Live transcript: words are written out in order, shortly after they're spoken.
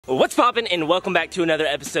What's poppin', and welcome back to another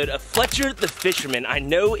episode of Fletcher the Fisherman. I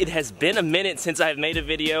know it has been a minute since I've made a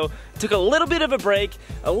video. Took a little bit of a break,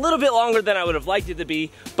 a little bit longer than I would have liked it to be,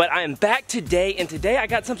 but I am back today, and today I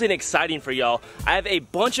got something exciting for y'all. I have a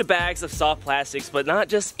bunch of bags of soft plastics, but not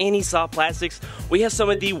just any soft plastics. We have some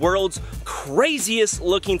of the world's craziest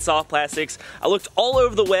looking soft plastics. I looked all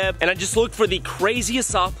over the web, and I just looked for the craziest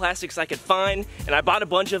soft plastics I could find, and I bought a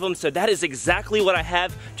bunch of them, so that is exactly what I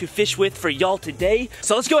have to fish with for y'all today.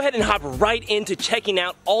 So let's go ahead and hop right into checking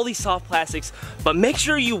out all these soft plastics, but make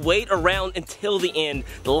sure you wait around until the end.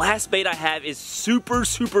 The last bait I have is super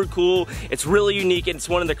cool. It's really unique, and it's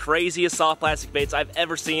one of the craziest soft plastic baits I've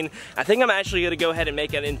ever seen. I think I'm actually gonna go ahead and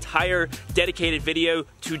make an entire dedicated video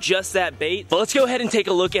to just that bait, but let's go ahead and take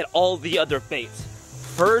a look at all the other baits.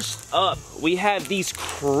 First up, we have these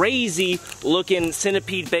crazy looking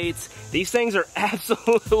centipede baits. These things are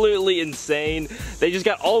absolutely insane. They just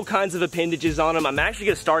got all kinds of appendages on them. I'm actually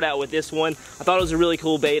gonna start out with this one. I thought it was a really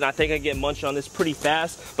cool bait, and I think I get munched on this pretty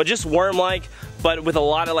fast, but just worm-like, but with a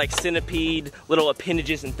lot of like centipede, little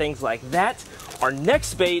appendages and things like that. Our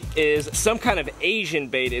next bait is some kind of Asian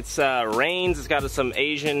bait. It's Rains, it's got some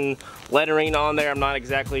Asian lettering on there. I'm not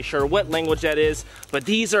exactly sure what language that is, but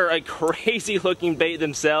these are a crazy looking bait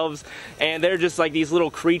themselves, and they're just like these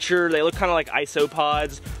little creature. They look kind of like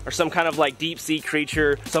isopods or some kind of like deep sea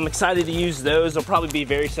creature. So I'm excited to use those. They'll probably be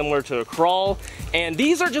very similar to a crawl. And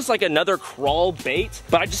these are just like another crawl bait,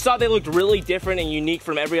 but I just thought they looked really different and unique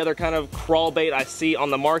from every other kind of crawl bait I see on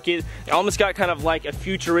the market. They almost got kind of like a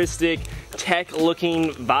futuristic tech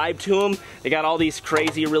looking vibe to them. They got all these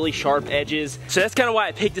crazy, really sharp edges. So that's kind of why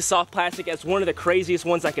I picked the soft plastic as one of the craziest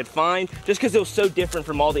ones I could find, just because it was so different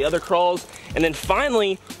from all the other crawls. And then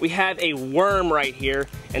finally, we have a worm right here.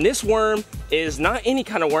 And this worm is not any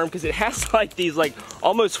kind of worm, because it has like these like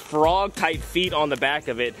almost frog type feet on the back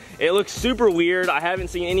of it. It looks super weird. I haven't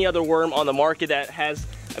seen any other worm on the market that has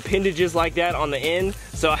appendages like that on the end,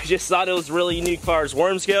 so I just thought it was really unique as far as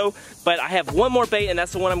worms go. But I have one more bait, and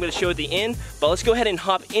that's the one I'm going to show at the end. But let's go ahead and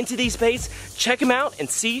hop into these baits, check them out, and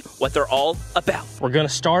see what they're all about. We're going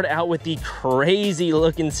to start out with the crazy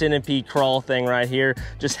looking centipede crawl thing right here.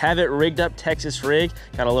 Just have it rigged up Texas rig.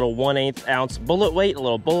 Got a little 1/8 ounce bullet weight, a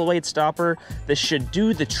little bullet weight stopper. This should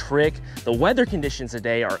do the trick. The weather conditions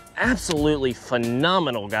today are absolutely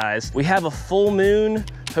phenomenal, guys. We have a full moon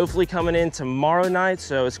hopefully coming in tomorrow night,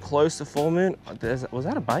 so it's close to full moon. Was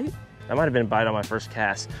that a bite? That might have been a bite on my first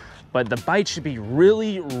cast. But the bite should be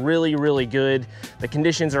really good. The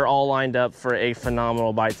conditions are all lined up for a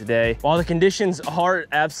phenomenal bite today. While the conditions are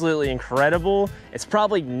absolutely incredible, it's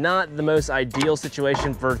probably not the most ideal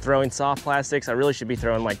situation for throwing soft plastics. I really should be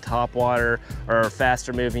throwing like top water or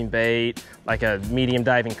faster moving bait, like a medium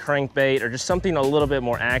diving crankbait, or just something a little bit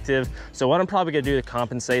more active. So what I'm probably gonna do to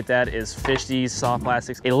compensate that is fish these soft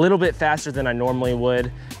plastics a little bit faster than I normally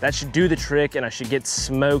would. That should do the trick, and I should get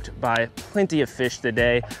smoked by plenty of fish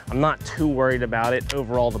today. I'm not too worried about it.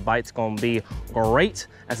 Overall, the bite's gonna be great,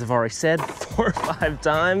 as I've already said 4 or 5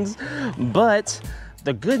 times. But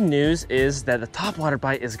the good news is that the topwater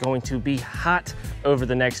bite is going to be hot over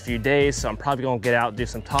the next few days, so I'm probably gonna get out and do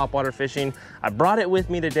some topwater fishing. I brought it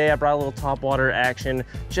with me today. I brought a little topwater action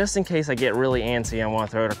just in case I get really antsy. I wanna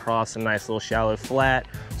throw it across a nice little shallow flat.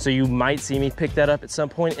 So you might see me pick that up at some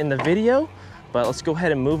point in the video. But let's go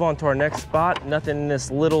ahead and move on to our next spot. Nothing in this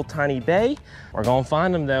little tiny bay. We're gonna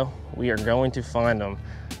find them though. We are going to find them.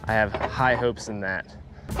 I have high hopes in that.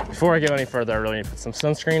 Before I go any further, I really need to put some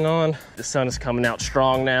sunscreen on. The sun is coming out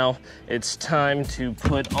strong now. It's time to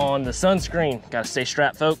put on the sunscreen. Gotta stay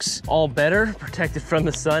strapped, folks. All better, protected from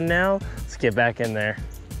the sun now. Let's get back in there.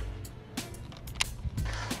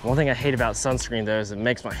 One thing I hate about sunscreen though is it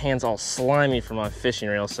makes my hands all slimy from my fishing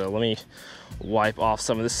reel, so let me wipe off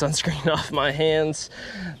some of the sunscreen off my hands.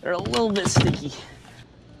 They're a little bit sticky.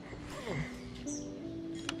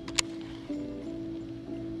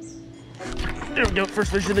 There we go,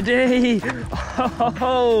 first fish of the day.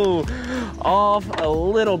 Oh, off a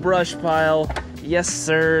little brush pile. Yes,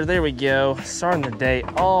 sir, there we go. Starting the day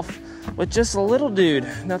off with just a little dude.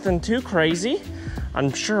 Nothing too crazy.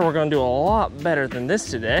 I'm sure we're gonna do a lot better than this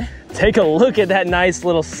today. Take a look at that nice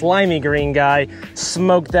little slimy green guy.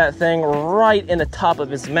 Smoked that thing right in the top of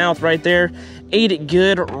his mouth right there. Ate it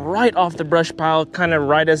good right off the brush pile, kind of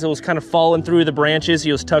right as it was kind of falling through the branches.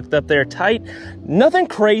 He was tucked up there tight. Nothing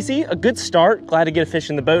crazy, a good start. Glad to get a fish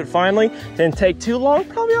in the boat finally. Didn't take too long,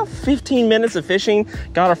 probably about 15 minutes of fishing.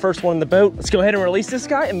 Got our first one in the boat. Let's go ahead and release this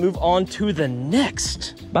guy and move on to the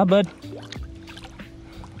next. Bye, bud.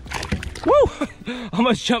 Woo!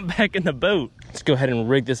 Almost jumped back in the boat. Let's go ahead and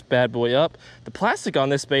rig this bad boy up. The plastic on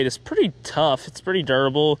this bait is pretty tough. It's pretty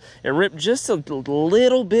durable. It ripped just a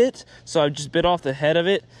little bit, so I just bit off the head of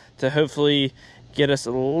it to hopefully get us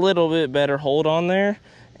a little bit better hold on there.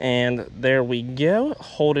 And there we go,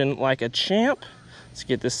 holding like a champ. Let's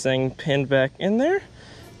get this thing pinned back in there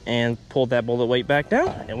and pull that bullet weight back down,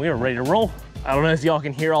 and we are ready to roll. I don't know if y'all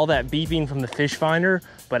can hear all that beeping from the fish finder,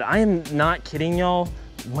 but I am not kidding y'all.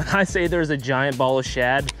 When I say there's a giant ball of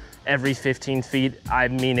shad every 15 feet, I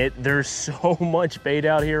mean it. There's so much bait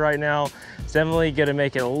out here right now. It's definitely gonna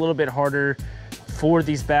make it a little bit harder for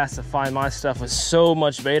these bass to find my stuff with so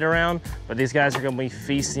much bait around, but these guys are gonna be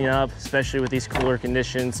feasting up, especially with these cooler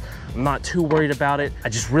conditions. I'm not too worried about it. I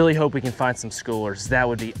just really hope we can find some schoolers. That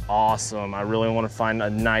would be awesome. I really wanna find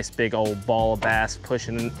a nice big old ball of bass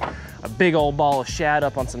pushing a big old ball of shad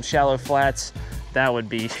up on some shallow flats. That would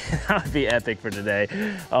be, that would be epic for today.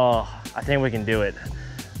 Oh, I think we can do it.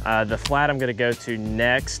 The flat I'm gonna go to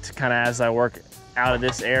next, kind of as I work out of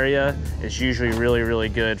this area, is usually really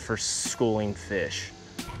good for schooling fish.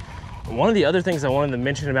 One of the other things I wanted to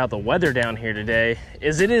mention about the weather down here today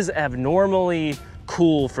is it is abnormally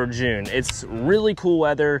cool for June. It's really cool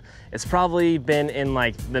weather. It's probably been in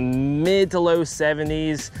like the mid to low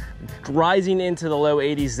 70s, rising into the low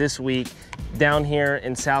 80s this week down here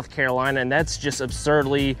in South Carolina, and that's just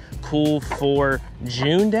absurdly cool for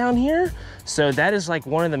June down here. So that is like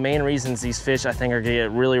one of the main reasons these fish I think are gonna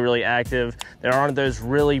get really active. There aren't those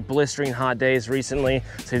really blistering hot days recently,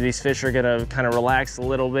 so these fish are gonna kind of relax a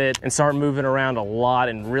little bit and start moving around a lot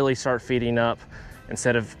and really start feeding up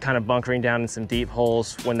instead of kind of bunkering down in some deep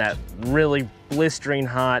holes when that really blistering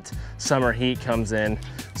hot summer heat comes in.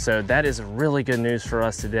 So that is really good news for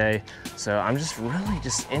us today. So I'm just really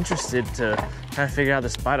interested to kind of figure out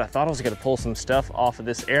this bite. I thought I was gonna pull some stuff off of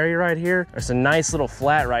this area right here. There's a nice little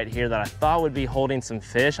flat right here that I thought would be holding some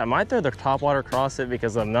fish. I might throw the topwater across it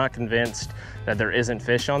because I'm not convinced that there isn't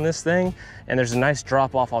fish on this thing. And there's a nice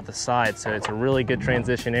drop off the side. So it's a really good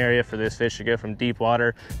transition area for this fish to go from deep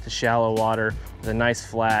water to shallow water with a nice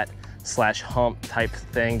flat / hump type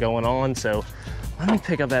thing going on. So let me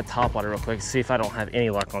pick up that topwater real quick and see if I don't have any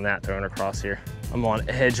luck on that thrown across here. I'm on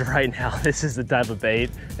edge right now. This is the type of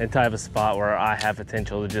bait and type of spot where I have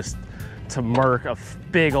potential to murk a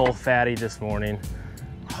big old fatty this morning.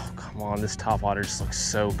 Oh, come on, this topwater just looks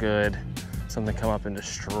so good. Something come up and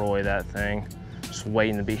destroy that thing. Just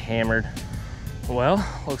waiting to be hammered. Well,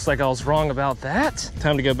 looks like I was wrong about that.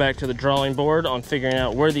 Time to go back to the drawing board on figuring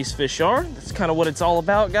out where these fish are. That's kind of what it's all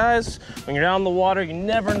about, guys. When you're out in the water, you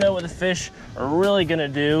never know what the fish are really gonna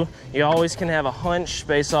do. You always can have a hunch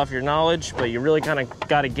based off your knowledge, but you really kind of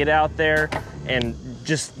got to get out there and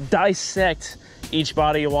just dissect each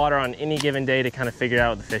body of water on any given day to kind of figure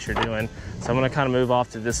out what the fish are doing. So I'm gonna kind of move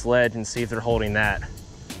off to this ledge and see if they're holding that.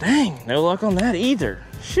 Dang, no luck on that either.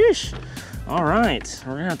 Sheesh. All right,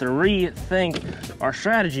 we're gonna have to rethink our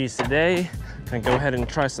strategies today. Gonna go ahead and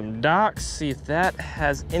try some docks, see if that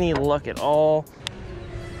has any luck at all.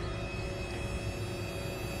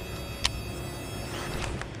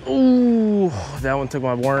 Ooh, that one took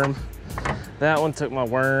my worm. That one took my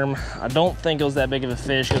worm. I don't think it was that big of a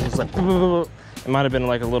fish because it was like, it might have been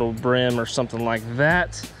like a little brim or something like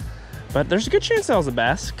that. But there's a good chance that was a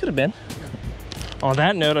bass, could have been. On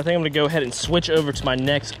that note, I think I'm gonna go ahead and switch over to my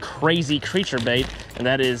next crazy creature bait, and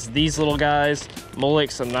that is these little guys,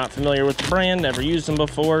 Mullocks. I'm not familiar with the brand, never used them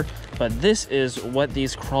before, but this is what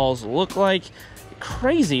these crawls look like.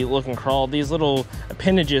 Crazy looking crawl. These little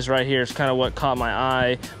appendages right here is kind of what caught my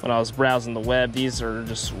eye when I was browsing the web. These are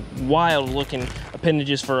just wild looking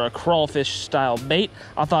appendages for a crawfish style bait.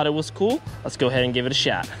 I thought it was cool. Let's go ahead and give it a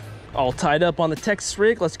shot. All tied up on the Texas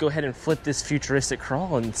rig, let's go ahead and flip this futuristic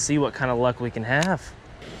crawl and see what kind of luck we can have.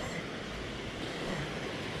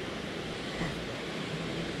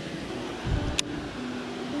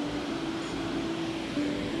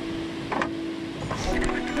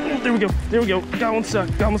 There we go, got one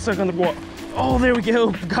stuck on the wall. Oh, there we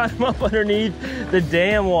go, got him up underneath the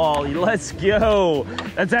dam wall. Let's go.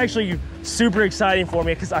 That's actually super exciting for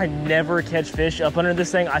me because I never catch fish up under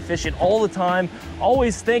this thing. I fish it all the time,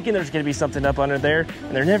 always thinking there's gonna be something up under there,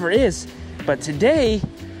 and there never is. But today,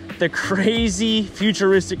 the crazy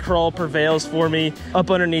futuristic crawl prevails for me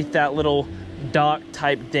up underneath that little dock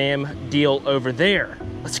type dam deal over there.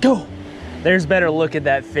 Let's go. There's a better look at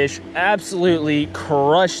that fish. Absolutely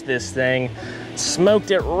crushed this thing. Smoked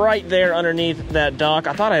it right there underneath that dock.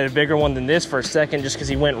 I thought I had a bigger one than this for a second just because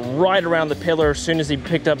he went right around the pillar as soon as he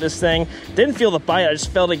picked up this thing. Didn't feel the bite, I just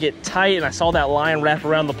felt it get tight, and I saw that line wrap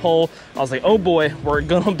around the pole. I was like, oh boy, we're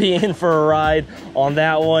gonna be in for a ride on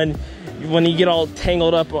that one. when you get all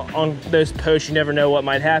tangled up on those posts, you never know what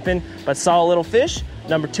might happen. But saw a little fish,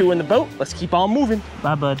 number 2 in the boat. Let's keep on moving.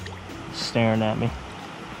 Bye, bud. Staring at me.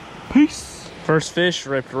 Peace. First fish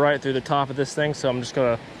ripped right through the top of this thing, so I'm just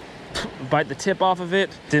gonna bite the tip off of it.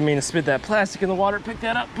 Didn't mean to spit that plastic in the water. Pick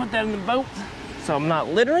that up, put that in the boat, so I'm not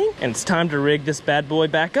littering. And it's time to rig this bad boy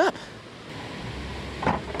back up.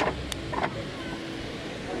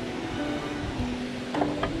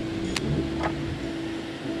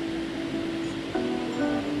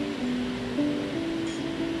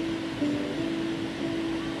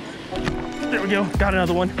 There we go, got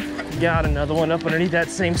another one. Got another one up underneath that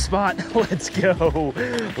same spot. Let's go,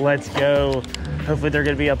 let's go. Hopefully they're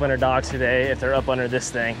gonna be up under docks today if they're up under this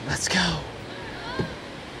thing. Let's go.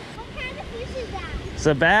 What kind of fish is that? It's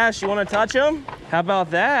a bass, you wanna touch him? How about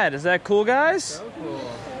that? Is that cool, guys? So cool.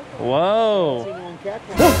 Whoa.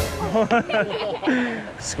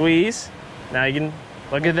 Squeeze. Now you can,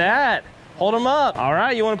 look at that. Hold him up. All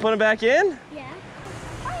right, you wanna put him back in? Yeah.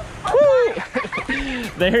 Woo!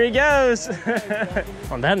 There he goes.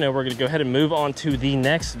 On that note, we're gonna go ahead and move on to the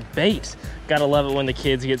next bait. Gotta love it when the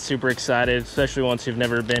kids get super excited, especially once you've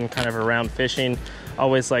never been kind of around fishing.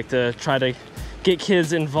 Always like to try to get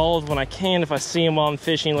kids involved when I can. If I see them while I'm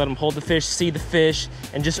fishing, let them hold the fish, see the fish,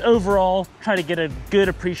 and just overall try to get a good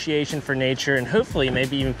appreciation for nature, and hopefully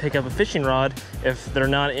maybe even pick up a fishing rod if they're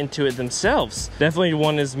not into it themselves. Definitely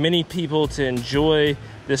want as many people to enjoy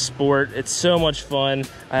this sport. It's so much fun.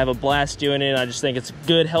 I have a blast doing it. I just think it's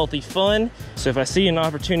good, healthy fun. So if I see an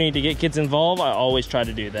opportunity to get kids involved, I always try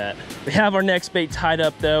to do that. We have our next bait tied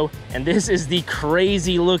up though, and this is the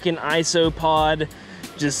crazy looking isopod,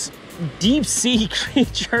 just deep sea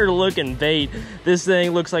creature looking bait. This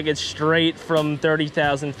thing looks like it's straight from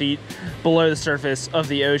 30,000 feet below the surface of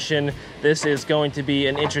the ocean. This is going to be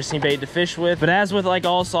an interesting bait to fish with, but as with like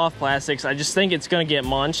all soft plastics, I just think it's gonna get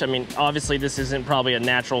munched. I mean, obviously this isn't probably a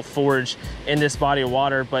natural forage in this body of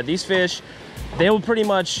water, but these fish, they will pretty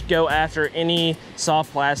much go after any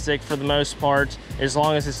soft plastic for the most part, as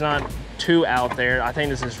long as it's not too out there. I think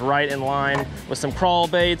this is right in line with some crawl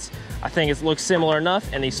baits. I think it looks similar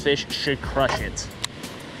enough, and these fish should crush it.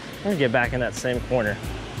 I'm gonna get back in that same corner.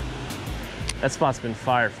 That spot's been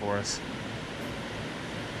fired for us.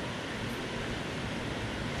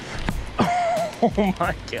 Oh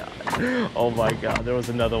my God. Oh my God, there was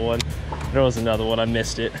another one. There was another one, I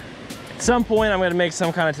missed it. At some point, I'm gonna make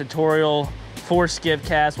some kind of tutorial for skip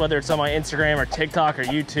cast, whether it's on my Instagram or TikTok or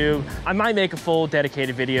YouTube. I might make a full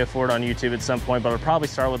dedicated video for it on YouTube at some point, but I'll probably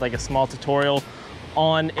start with like a small tutorial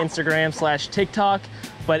on Instagram/TikTok.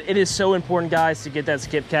 But it is so important, guys, to get that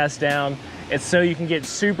skip cast down. It's so you can get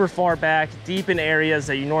super far back, deep in areas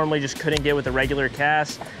that you normally just couldn't get with a regular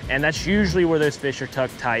cast, and that's usually where those fish are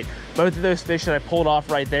tucked tight. Both of those fish that I pulled off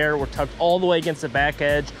right there were tucked all the way against the back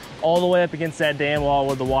edge, all the way up against that dam wall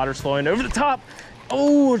where the water's flowing over the top.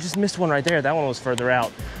 Oh, just missed one right there. That one was further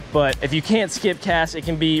out. But if you can't skip cast, it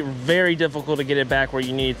can be very difficult to get it back where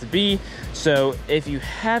you need it to be. So if you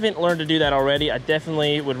haven't learned to do that already, I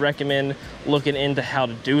definitely would recommend looking into how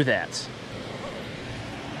to do that.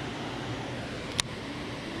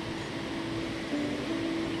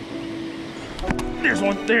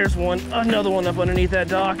 There's one, another one up underneath that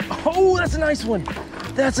dock. Oh, that's a nice one.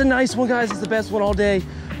 That's a nice one, guys. It's the best one all day.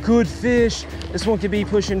 Good fish. This one could be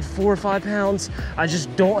pushing 4 or 5 pounds. I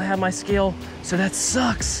just don't have my scale, so that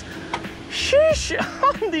sucks. Sheesh,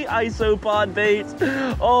 on the isopod bait.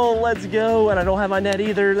 Oh, let's go. And I don't have my net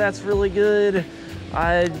either. That's really good.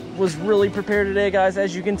 I was really prepared today, guys,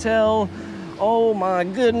 as you can tell. Oh my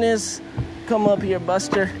goodness. Come up here,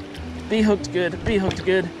 Buster. Be hooked good, be hooked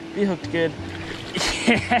good, be hooked good.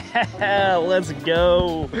 Yeah, let's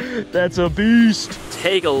go. That's a beast.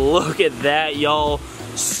 Take a look at that, y'all.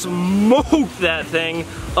 Smoked that thing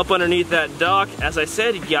up underneath that dock. As I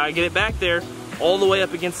said, you gotta get it back there, all the way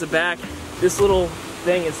up against the back. This little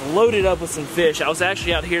thing is loaded up with some fish. I was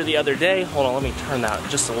actually out here the other day. Hold on, let me turn that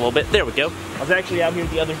just a little bit. There we go. I was actually out here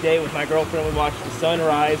the other day with my girlfriend. We watched the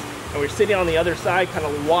sunrise, and we were sitting on the other side kind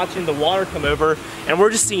of watching the water come over, and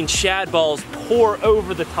we're just seeing shad balls pour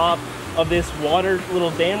over the top of this water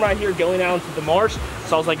little dam right here going out into the marsh.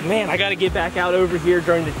 So I was like, man, I gotta get back out over here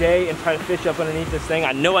during the day and try to fish up underneath this thing.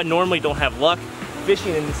 I know I normally don't have luck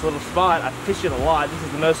fishing in this little spot. I fish it a lot. This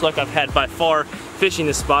is the most luck I've had by far fishing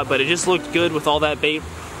this spot, but it just looked good with all that bait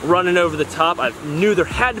running over the top. I knew there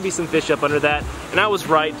had to be some fish up under that, and I was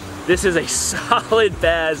right. This is a solid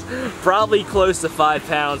bass, probably close to 5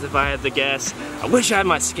 pounds if I had to guess. I wish I had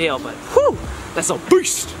my scale, but whew, that's a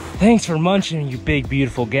beast. Thanks for munching, you big,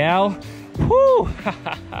 beautiful gal. Whew.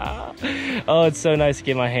 Oh, it's so nice to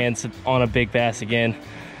get my hands on a big bass again.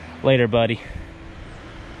 Later, buddy.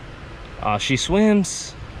 She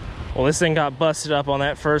swims. Well, this thing got busted up on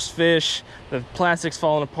that first fish. The plastic's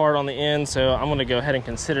falling apart on the end, so I'm gonna go ahead and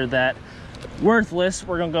consider that worthless.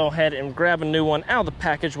 We're gonna go ahead and grab a new one out of the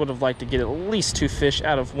package. Would have liked to get at least 2 fish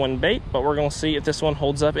out of 1 bait, but we're gonna see if this one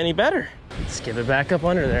holds up any better. Let's get it back up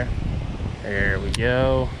under there. There we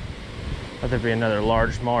go. Let there be another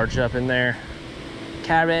large marge up in there.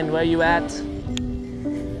 Karen, where you at?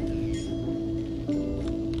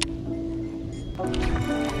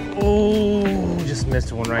 Oh, just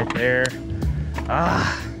missed one right there.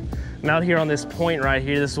 I'm out here on this point right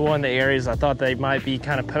here. This is one of the areas I thought they might be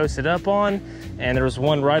kind of posted up on, and there was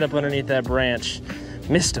one right up underneath that branch.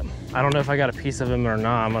 Missed him. I don't know if I got a piece of him or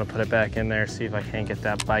not. I'm gonna put it back in there, see if I can't get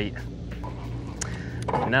that bite.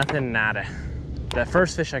 Nothing, nada. That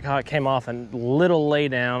first fish I caught came off a little lay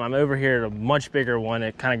down. I'm over here at a much bigger one.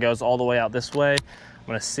 It kind of goes all the way out this way. I'm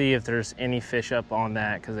gonna see if there's any fish up on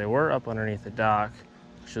that, because they were up underneath the dock,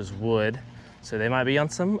 which is wood. So they might be on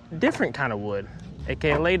some different kind of wood,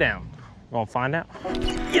 aka lay down. We're gonna find out.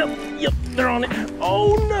 Yep, they're on it.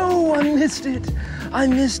 Oh no, I missed it. I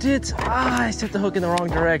missed it. I set the hook in the wrong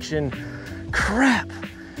direction. Crap.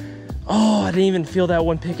 Oh, I didn't even feel that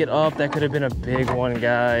one pick it up. That could have been a big one,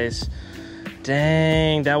 guys.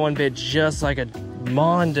 Dang, that one bit just like a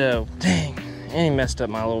mondo. Dang, and he messed up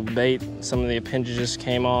my little bait. Some of the appendages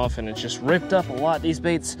came off and it just ripped up a lot. These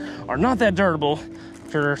baits are not that durable.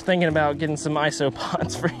 If you're thinking about getting some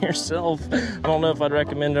isopods for yourself, I don't know if I'd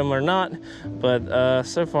recommend them or not, but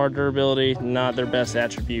so far durability, not their best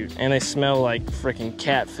attribute. And they smell like freaking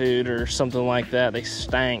cat food or something like that. They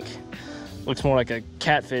stank. Looks more like a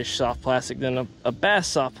catfish soft plastic than a bass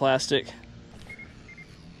soft plastic.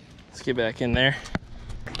 Let's get back in there.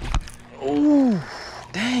 Oh,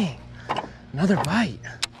 dang, another bite.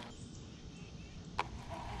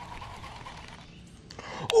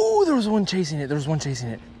 Oh, there was one chasing it.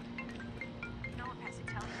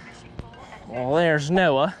 Well, there's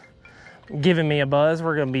Noah giving me a buzz.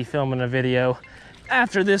 We're gonna be filming a video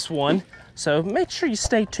after this one. So make sure you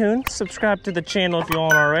stay tuned. Subscribe to the channel if you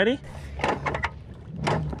aren't already.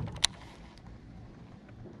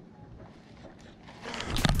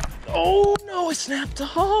 Oh no, it snapped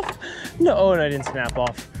off. No, oh, no, it didn't snap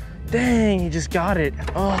off. Dang, he just got it.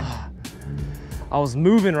 Oh. I was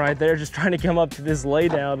moving right there, just trying to come up to this lay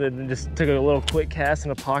down, and just took a little quick cast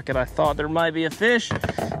in a pocket. I thought there might be a fish,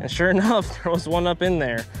 and sure enough, there was one up in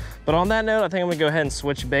there. But on that note, I think I'm gonna go ahead and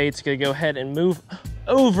switch baits. Gonna go ahead and move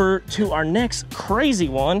over to our next crazy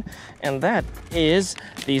one, and that is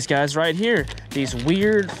these guys right here. These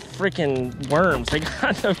weird freaking worms. They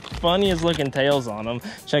got the funniest looking tails on them.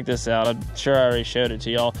 Check this out. I'm sure I already showed it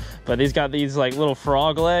to y'all, but these got these like little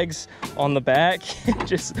frog legs on the back.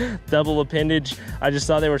 Just double appendage. I just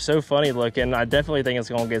thought they were so funny looking. I definitely think it's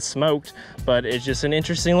gonna get smoked, but it's just an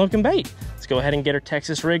interesting looking bait. Let's go ahead and get our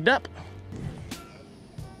Texas rigged up.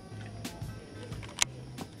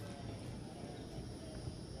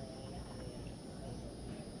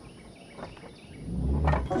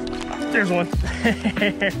 There's one.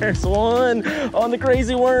 There's one on the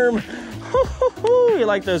crazy worm. You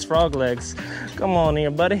like those frog legs? Come on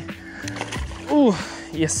here, buddy. Ooh,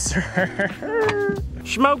 yes, sir.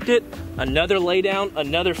 Smoked it. Another lay down,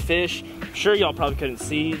 another fish. I'm sure y'all probably couldn't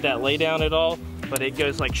see that lay down at all, but it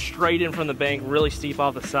goes like straight in from the bank, really steep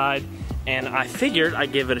off the side. And I figured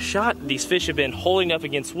I'd give it a shot. These fish have been holding up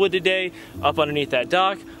against wood today, up underneath that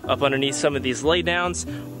dock, up underneath some of these laydowns.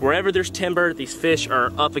 Wherever there's timber, these fish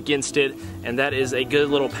are up against it, and that is a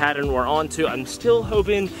good little pattern we're on to. I'm still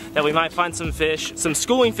hoping that we might find some fish, some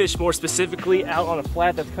schooling fish more specifically, out on a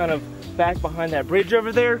flat that's kind of back behind that bridge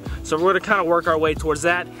over there. So we're gonna kind of work our way towards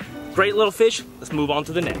that. Great little fish. Let's move on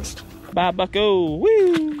to the next. Bye, bucko.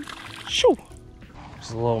 Woo! Shoo!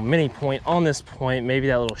 There's a little mini point on this point, maybe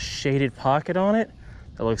that little shaded pocket on it.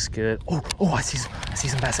 That looks good. Oh, I see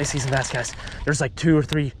some bass, guys. There's like 2 or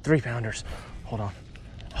 3 3-pounders. Hold on.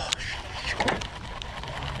 Oh, shoot.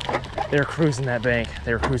 They're cruising that bank.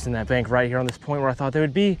 They were cruising that bank right here on this point where I thought they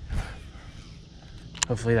would be.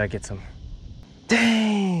 Hopefully that gets them.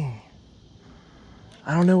 Dang!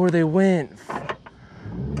 I don't know where they went.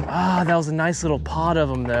 Ah, that was a nice little pod of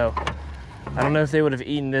them though. I don't know if they would have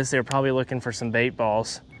eaten this. They were probably looking for some bait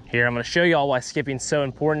balls. Here, I'm gonna show y'all why skipping's so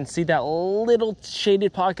important. See that little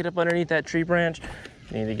shaded pocket up underneath that tree branch?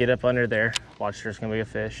 You need to get up under there. Watch, there's gonna be a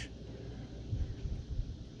fish.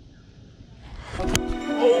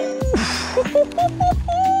 Oh!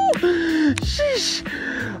 Sheesh!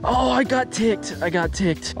 Oh, I got ticked.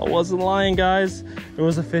 I wasn't lying, guys. There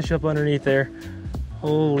was a fish up underneath there.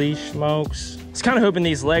 Holy smokes. was kind of hoping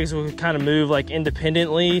these legs would kind of move like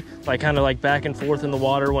independently, like kind of like back and forth in the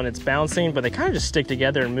water when it's bouncing, but they kind of just stick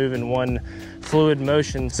together and move in one fluid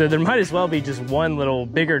motion. So there might as well be just one little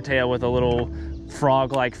bigger tail with a little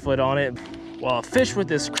frog-like foot on it. Well, I fished with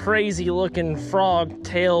this crazy looking frog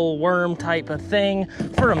tail worm type of thing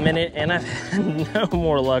for a minute and I've had no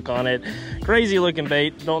more luck on it. Crazy looking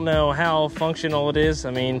bait. Don't know how functional it is.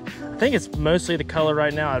 I mean, I think it's mostly the color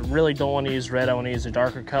right now. I really don't want to use red. I want to use a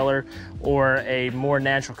darker color or a more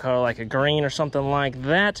natural color like a green or something like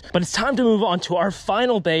that. But it's time to move on to our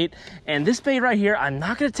final bait. And this bait right here, I'm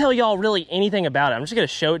not going to tell y'all really anything about it. I'm just going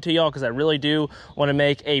to show it to y'all because I really do want to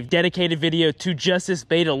make a dedicated video to just this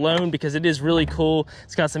bait alone because it is really cool.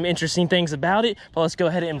 It's got some interesting things about it. But let's go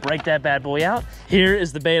ahead and break that bad boy out. Here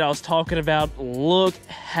is the bait I was talking about. Look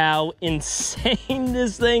how insane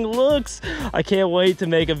this thing looks. I can't wait to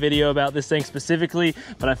make a video about this thing specifically,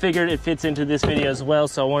 but I figured it fits into this video as well,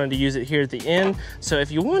 so I wanted to use it here at the end. So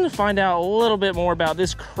if you want to find out a little bit more about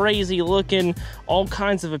this crazy looking, all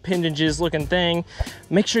kinds of appendages looking thing,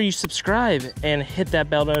 make sure you subscribe and hit that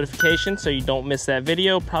bell notification so you don't miss that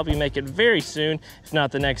video. Probably make it very soon, if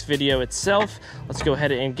not the next video itself. Let's go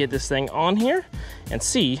ahead and get this thing on here and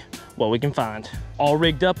see what we can find. All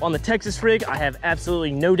rigged up on the Texas rig. I have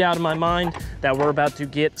absolutely no doubt in my mind that we're about to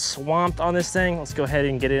get swamped on this thing. Let's go ahead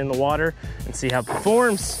and get it in the water and see how it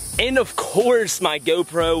performs. And of course, my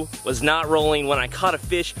GoPro was not rolling when I caught a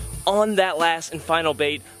fish on that last and final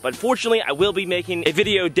bait, but fortunately I will be making a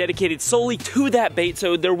video dedicated solely to that bait,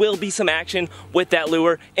 so there will be some action with that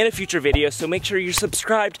lure in a future video, so make sure you're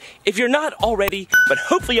subscribed if you're not already. But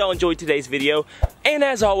hopefully y'all enjoyed today's video, and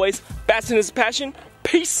as always, bassin' is a passion.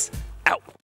 Peace out.